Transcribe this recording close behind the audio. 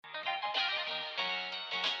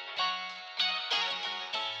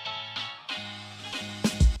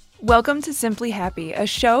Welcome to Simply Happy, a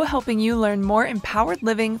show helping you learn more empowered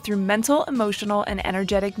living through mental, emotional, and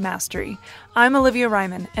energetic mastery. I'm Olivia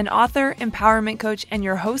Ryman, an author, empowerment coach, and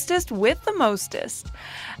your hostess with the mostest.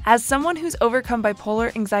 As someone who's overcome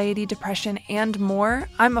bipolar, anxiety, depression, and more,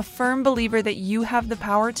 I'm a firm believer that you have the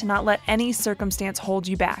power to not let any circumstance hold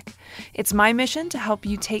you back. It's my mission to help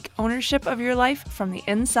you take ownership of your life from the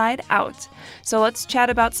inside out. So let's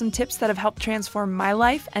chat about some tips that have helped transform my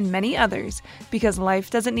life and many others, because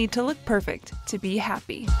life doesn't need to look perfect to be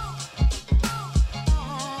happy.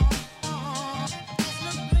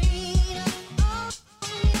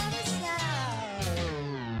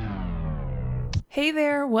 Hey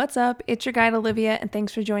there, what's up? It's your guide Olivia, and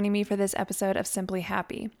thanks for joining me for this episode of Simply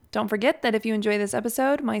Happy. Don't forget that if you enjoy this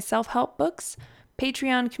episode, my self-help books,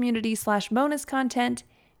 Patreon community/bonus content,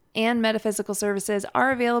 and metaphysical services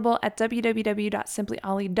are available at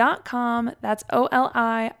www.simplyolly.com. That's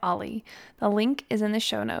O-L-I, Ollie. The link is in the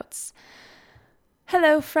show notes.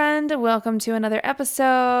 Hello, friend. Welcome to another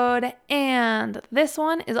episode. And this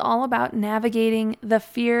one is all about navigating the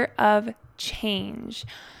fear of change.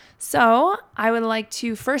 So I would like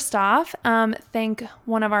to first off thank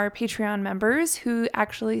one of our Patreon members who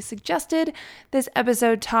actually suggested this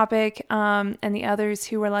episode topic, and the others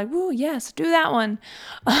who were like, "Woo, yes, do that one,"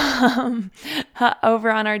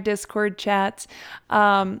 over on our Discord chat.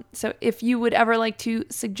 So if you would ever like to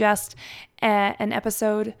suggest an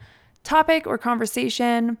episode topic or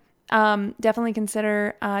conversation, definitely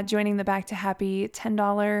consider joining the Back to Happy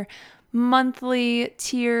 $10 monthly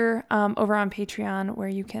tier over on Patreon, where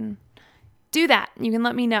you can do that. You can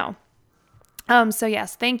let me know. So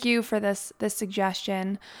yes, thank you for this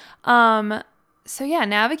suggestion. So yeah,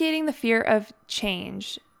 navigating the fear of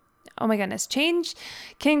change. Oh my goodness, change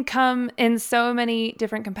can come in so many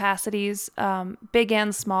different capacities, big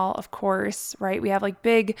and small, of course, right? We have like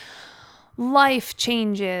big life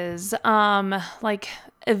changes, like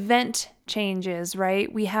event changes,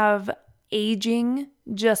 right? We have aging,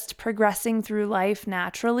 just progressing through life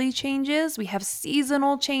naturally changes. We have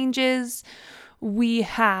seasonal changes. We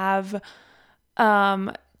have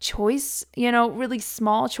choice, really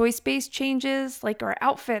small choice-based changes, like our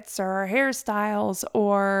outfits or our hairstyles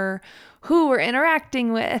or who we're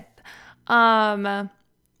interacting with. We have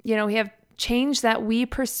change that we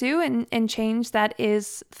pursue and change that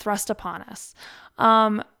is thrust upon us.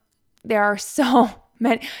 There are so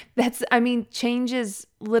change is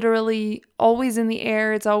literally always in the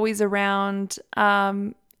air. It's always around.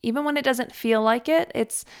 Even when it doesn't feel like it,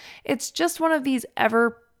 it's just one of these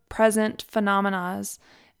ever-present phenomena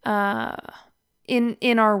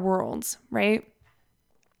in our worlds, right?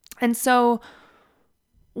 And so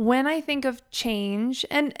when I think of change,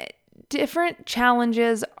 and different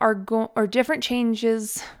changes are going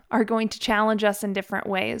to challenge us in different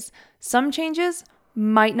ways. Some changes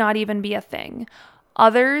might not even be a thing.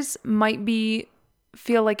 Others might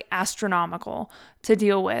feel like astronomical to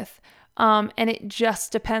deal with. And it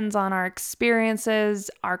just depends on our experiences,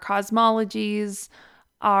 our cosmologies,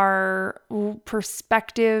 our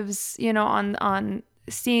perspectives, on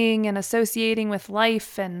seeing and associating with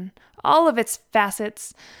life and all of its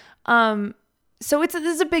facets. So this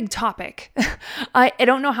is a big topic. I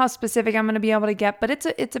don't know how specific I'm going to be able to get, but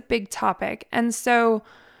it's a big topic. And so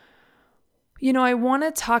I want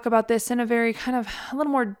to talk about this in a very kind of a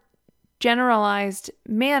little more generalized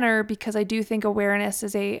manner, because I do think awareness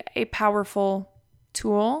is a powerful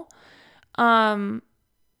tool. When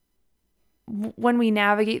we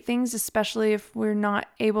navigate things, especially if we're not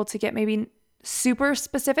able to get maybe super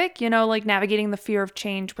specific, like navigating the fear of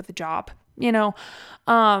change with a job,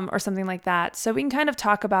 or something like that. So we can kind of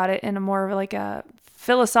talk about it in a more of like a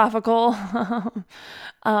philosophical,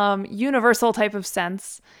 universal type of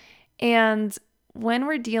sense. And when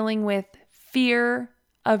we're dealing with fear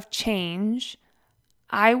of change,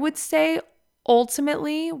 I would say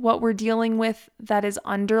ultimately what we're dealing with that is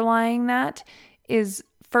underlying that is,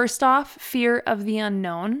 first off, fear of the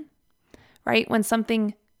unknown, right? When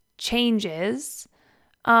something changes,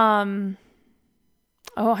 I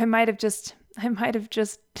might have just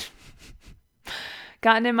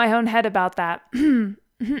gotten in my own head about that.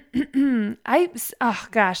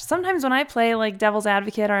 Sometimes when I play like devil's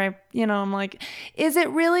advocate, or I'm like, is it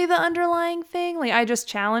really the underlying thing? Like, I just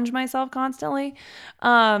challenge myself constantly.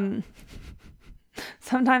 Sometimes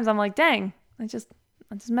I'm like, dang, I just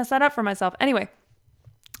messed that up for myself. Anyway,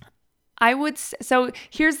 so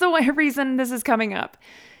here's the reason this is coming up.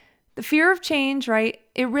 The fear of change, right?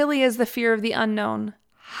 It really is the fear of the unknown.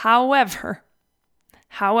 However,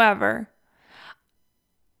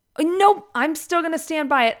 nope, I'm still going to stand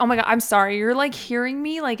by it. Oh my God, I'm sorry. You're like hearing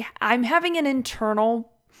me, like I'm having an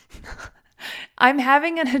internal I'm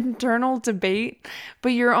having an internal debate, but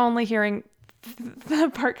you're only hearing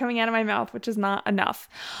the part coming out of my mouth, which is not enough.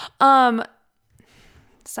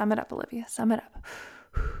 Sum it up, Olivia. Sum it up.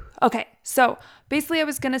 Okay, so basically I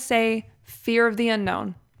was going to say fear of the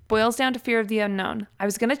unknown. Boils down to fear of the unknown. I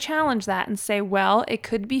was going to challenge that and say, well, it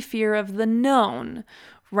could be fear of the known,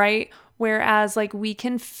 right? Whereas like we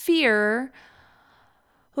can fear,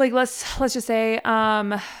 like let's just say,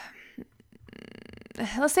 let's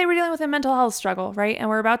say we're dealing with a mental health struggle, right? And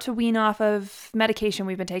we're about to wean off of medication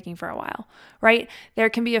we've been taking for a while, right? There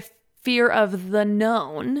can be a fear of the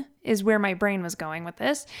known is where my brain was going with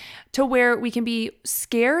this, to where we can be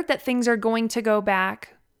scared that things are going to go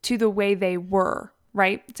back to the way they were,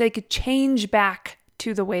 right? So they could change back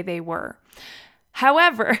to the way they were.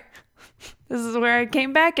 However, this is where I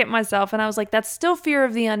came back at myself and I was like, that's still fear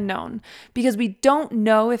of the unknown because we don't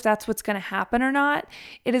know if that's what's going to happen or not.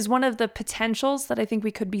 It is one of the potentials that I think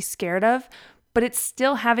we could be scared of, but it's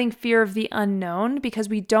still having fear of the unknown because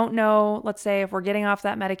we don't know, let's say if we're getting off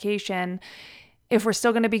that medication, if we're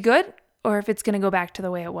still going to be good or if it's going to go back to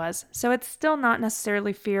the way it was. So it's still not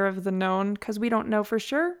necessarily fear of the known because we don't know for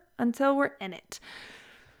sure until we're in it.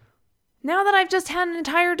 Now that I've just had an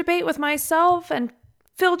entire debate with myself and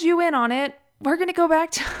filled you in on it, we're going to go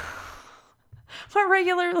back to our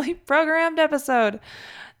regularly programmed episode.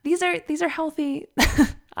 These are healthy.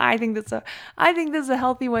 I think this is a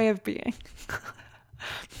healthy way of being.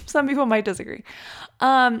 Some people might disagree.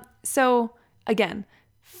 So again,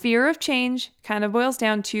 fear of change kind of boils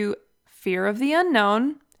down to fear of the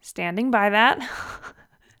unknown, standing by that,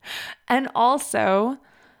 and also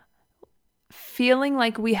feeling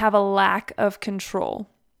like we have a lack of control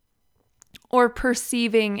or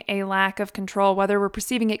perceiving a lack of control, whether we're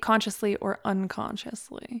perceiving it consciously or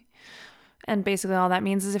unconsciously. And basically all that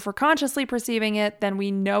means is if we're consciously perceiving it, then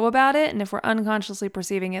we know about it. And if we're unconsciously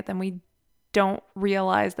perceiving it, then we don't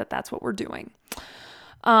realize that that's what we're doing.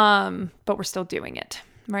 But we're still doing it,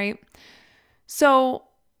 right? So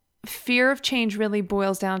fear of change really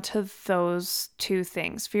boils down to those two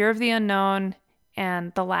things, fear of the unknown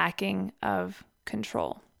and the lacking of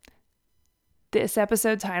control. This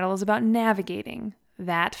episode title is about navigating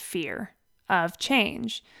that fear of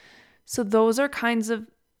change. So those are kinds of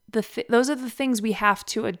those are the things we have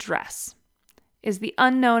to address, is the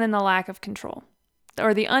unknown and the lack of control,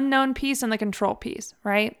 or the unknown piece and the control piece,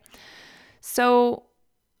 right? So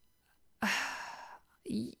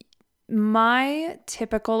my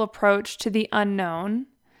typical approach to the unknown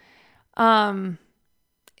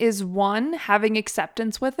is one, having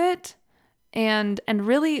acceptance with it and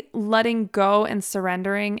really letting go and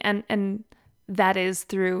surrendering. And that is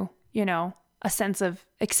through, a sense of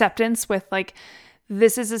acceptance with like,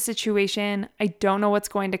 this is a situation, I don't know what's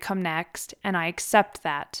going to come next, and I accept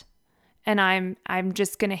that. And I'm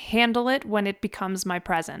just going to handle it when it becomes my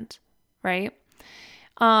present, right?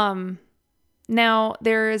 Now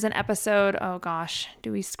there is an episode, oh gosh,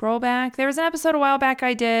 do we scroll back? There was an episode a while back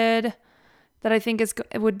I did that I think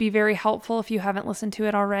it would be very helpful if you haven't listened to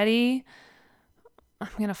it already. I'm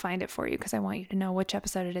going to find it for you because I want you to know which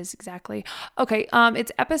episode it is exactly. Okay,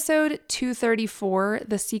 it's episode 234,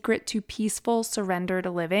 The Secret to Peaceful Surrendered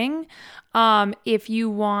Living. If you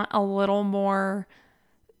want a little more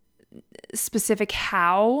specific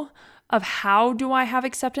how do I have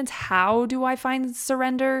acceptance? How do I find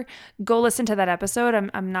surrender? Go listen to that episode.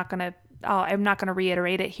 I'm not going to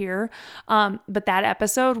reiterate it here. But that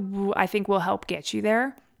episode I think will help get you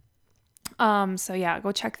there. So yeah,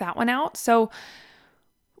 go check that one out. So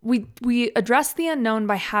we address the unknown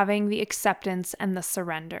by having the acceptance and the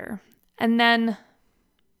surrender. And then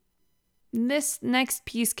this next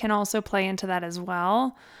piece can also play into that as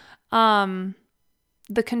well.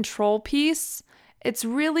 The control piece, it's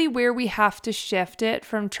really where we have to shift it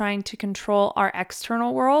from trying to control our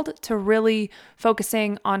external world to really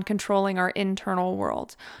focusing on controlling our internal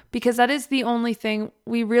world, because that is the only thing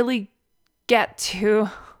we really get to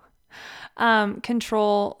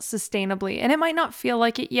control sustainably. And it might not feel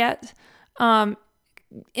like it yet.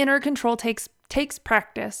 Inner control takes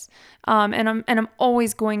practice. And I'm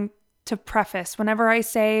always going to preface whenever I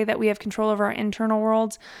say that we have control over our internal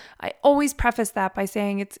worlds, I always preface that by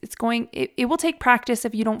saying it will take practice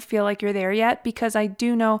if you don't feel like you're there yet, because I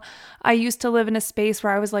do know I used to live in a space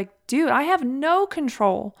where I was like, dude, I have no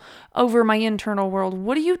control over my internal world.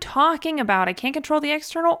 What are you talking about? I can't control the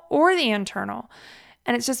external or the internal.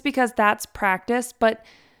 And it's just because that's practice, but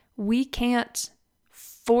we can't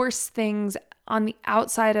force things on the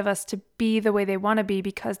outside of us to be the way they want to be,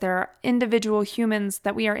 because there are individual humans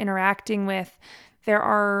that we are interacting with. There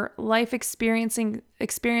are life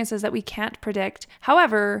experiences that we can't predict.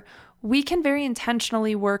 However, we can very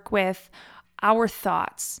intentionally work with our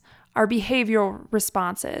thoughts, our behavioral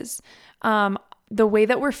responses, the way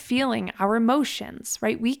that we're feeling, our emotions,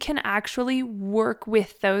 right? We can actually work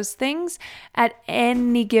with those things at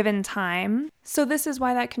any given time. So this is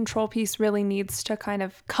why that control piece really needs to kind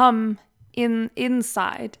of come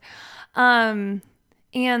inside. And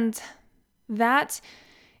that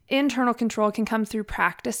internal control can come through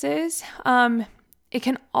practices. It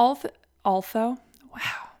can also, wow,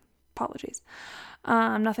 apologies.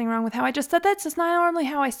 Nothing wrong with how I just said that. It's just not normally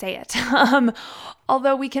how I say it.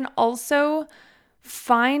 Although we can also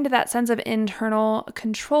find that sense of internal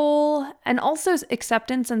control and also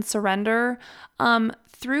acceptance and surrender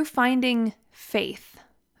through finding faith.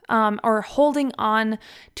 Or holding on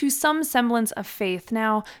to some semblance of faith.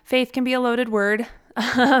 Now, faith can be a loaded word.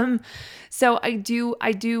 So I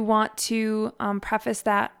do want to preface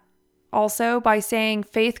that also by saying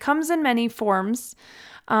faith comes in many forms.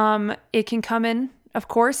 It can come in, of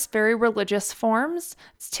course, very religious forms.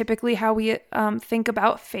 It's typically how we think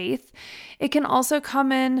about faith. It can also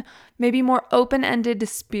come in maybe more open-ended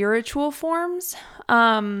spiritual forms.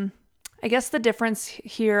 I guess the difference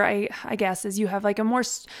here, I guess, is you have like a more,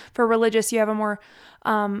 for religious, you have a more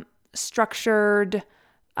structured,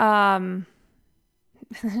 more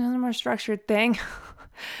structured thing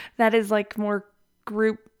that is like more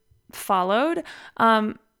group followed.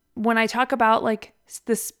 When I talk about like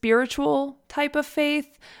the spiritual type of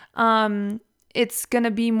faith, it's going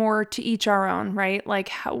to be more to each our own, right? Like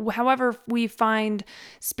however we find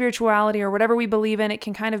spirituality or whatever we believe in, it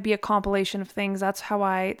can kind of be a compilation of things. That's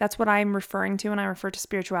what I'm referring to when I refer to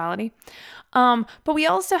spirituality. But we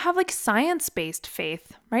also have like science-based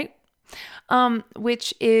faith, right?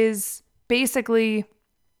 Which is basically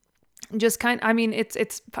just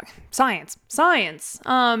it's science.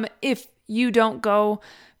 If you don't go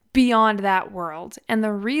beyond that world. And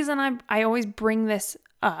the reason I always bring this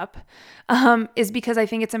up is because I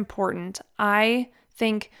think it's important. I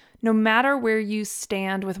think no matter where you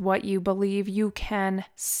stand with what you believe, you can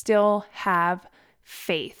still have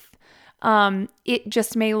faith. It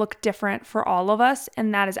just may look different for all of us,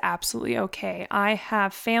 and that is absolutely okay. I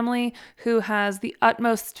have family who has the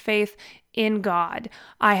utmost faith in God.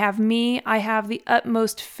 I have the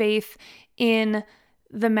utmost faith in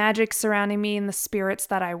the magic surrounding me and the spirits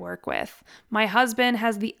that I work with. My husband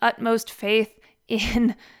has the utmost faith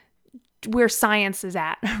in where science is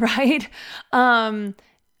at, right?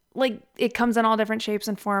 Like it comes in all different shapes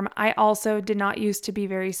and form. I also did not used to be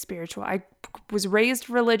very spiritual. I was raised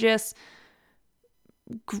religious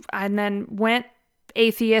and then went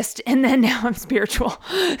atheist, and then now I'm spiritual.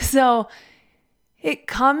 So it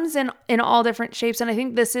comes in all different shapes. And I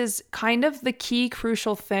think this is kind of the key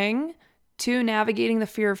crucial thing to navigating the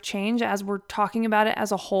fear of change as we're talking about it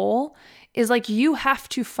as a whole, is like you have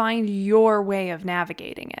to find your way of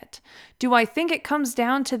navigating it. Do I think it comes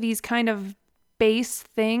down to these kind of base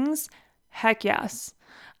things? Heck yes.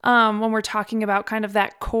 When we're talking about kind of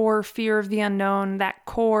that core fear of the unknown, that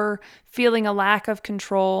core feeling a lack of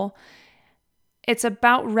control, it's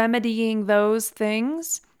about remedying those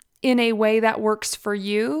things in a way that works for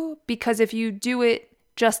you, because if you do it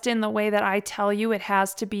just in the way that I tell you it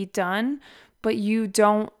has to be done, but you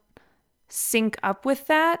don't sync up with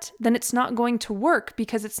that, then it's not going to work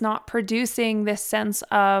because it's not producing this sense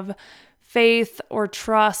of faith or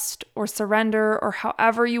trust or surrender or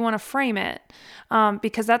however you want to frame it.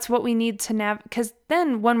 Because that's what we need to because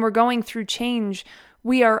then when we're going through change,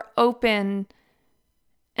 we are open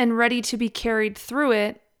and ready to be carried through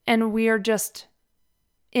it. And we are just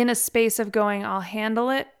in a space of going, I'll handle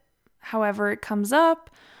it however it comes up,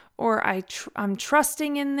 or I'm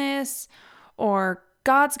trusting in this, or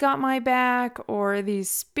God's got my back, or these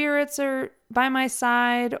spirits are by my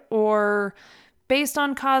side, or based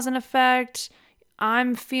on cause and effect,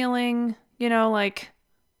 I'm feeling, like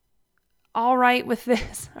all right with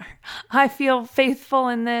this. I feel faithful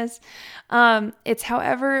in this. It's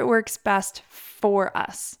however it works best for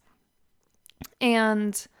us.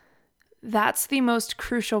 And that's the most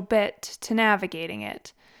crucial bit to navigating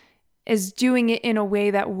it, is doing it in a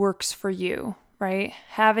way that works for you, right?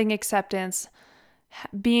 Having acceptance,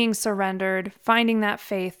 being surrendered, finding that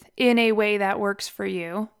faith in a way that works for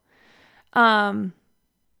you, so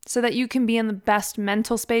that you can be in the best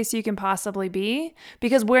mental space you can possibly be.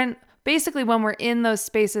 Because when we're in those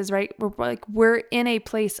spaces, right, we're in a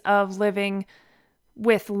place of living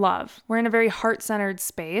with love. We're in a very heart-centered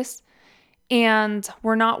space, and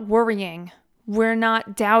we're not worrying. We're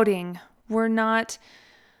not doubting. We're not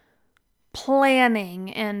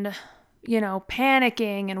planning and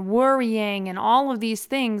panicking and worrying and all of these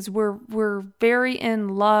things. We're very in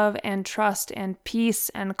love and trust and peace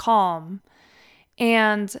and calm.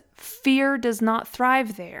 And fear does not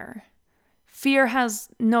thrive there. Fear has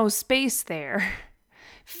no space there.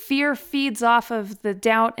 Fear feeds off of the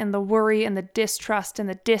doubt and the worry and the distrust and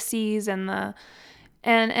the dis-ease and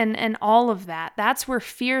and all of that. That's where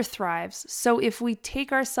fear thrives. So if we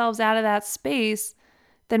take ourselves out of that space,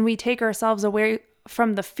 then we take ourselves away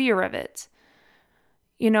from the fear of it.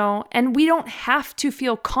 And we don't have to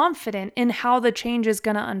feel confident in how the change is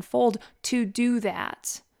going to unfold to do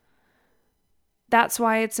that. That's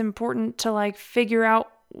why it's important to figure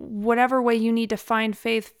out whatever way you need to find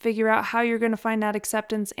faith, figure out how you're going to find that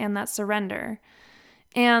acceptance and that surrender.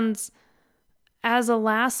 And as a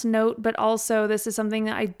last note, but also this is something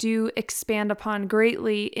that I do expand upon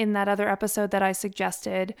greatly in that other episode that I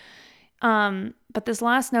suggested. But this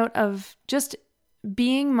last note of just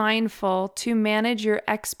being mindful to manage your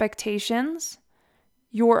expectations,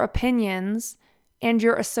 your opinions, and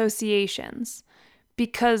your associations,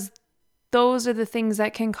 because those are the things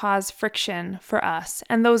that can cause friction for us.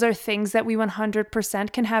 And those are things that we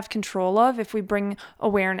 100% can have control of if we bring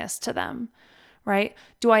awareness to them, right?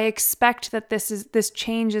 Do I expect that this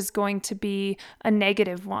change is going to be a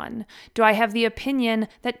negative one? Do I have the opinion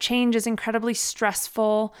that change is incredibly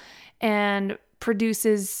stressful and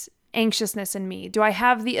produces anxiousness in me? Do I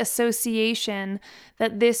have the association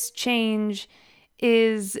that this change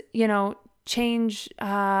is, change,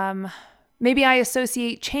 maybe I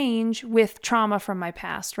associate change with trauma from my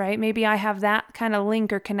past, right? Maybe I have that kind of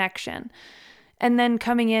link or connection. And then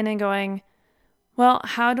coming in and going, well,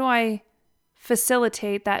 how do I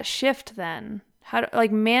facilitate that shift then? How to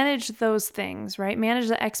manage those things, right? Manage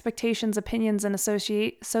the expectations, opinions, and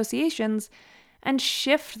associations and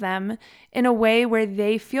shift them in a way where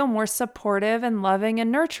they feel more supportive and loving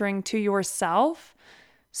and nurturing to yourself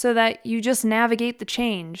so that you just navigate the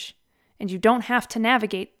change. And you don't have to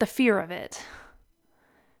navigate the fear of it,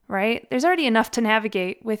 right? There's already enough to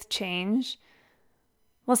navigate with change.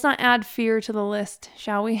 Let's not add fear to the list,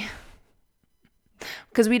 shall we?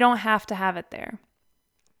 Because we don't have to have it there.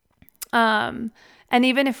 And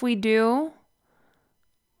even if we do,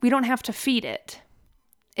 we don't have to feed it.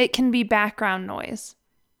 It can be background noise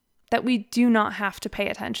that we do not have to pay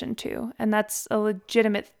attention to. And that's a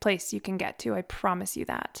legitimate place you can get to. I promise you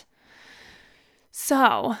that.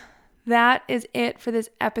 So that is it for this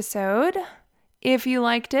episode. If you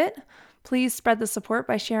liked it, please spread the support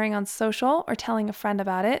by sharing on social or telling a friend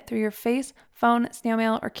about it through your face, phone, snail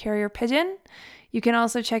mail, or carrier pigeon. You can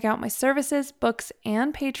also check out my services, books,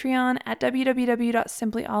 and Patreon at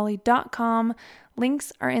www.simplyolly.com.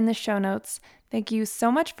 Links are in the show notes. Thank you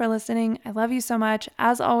so much for listening. I love you so much.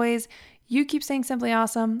 As always, you keep saying Simply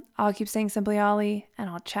Awesome, I'll keep saying Simply Ollie, and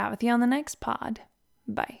I'll chat with you on the next pod.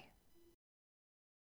 Bye.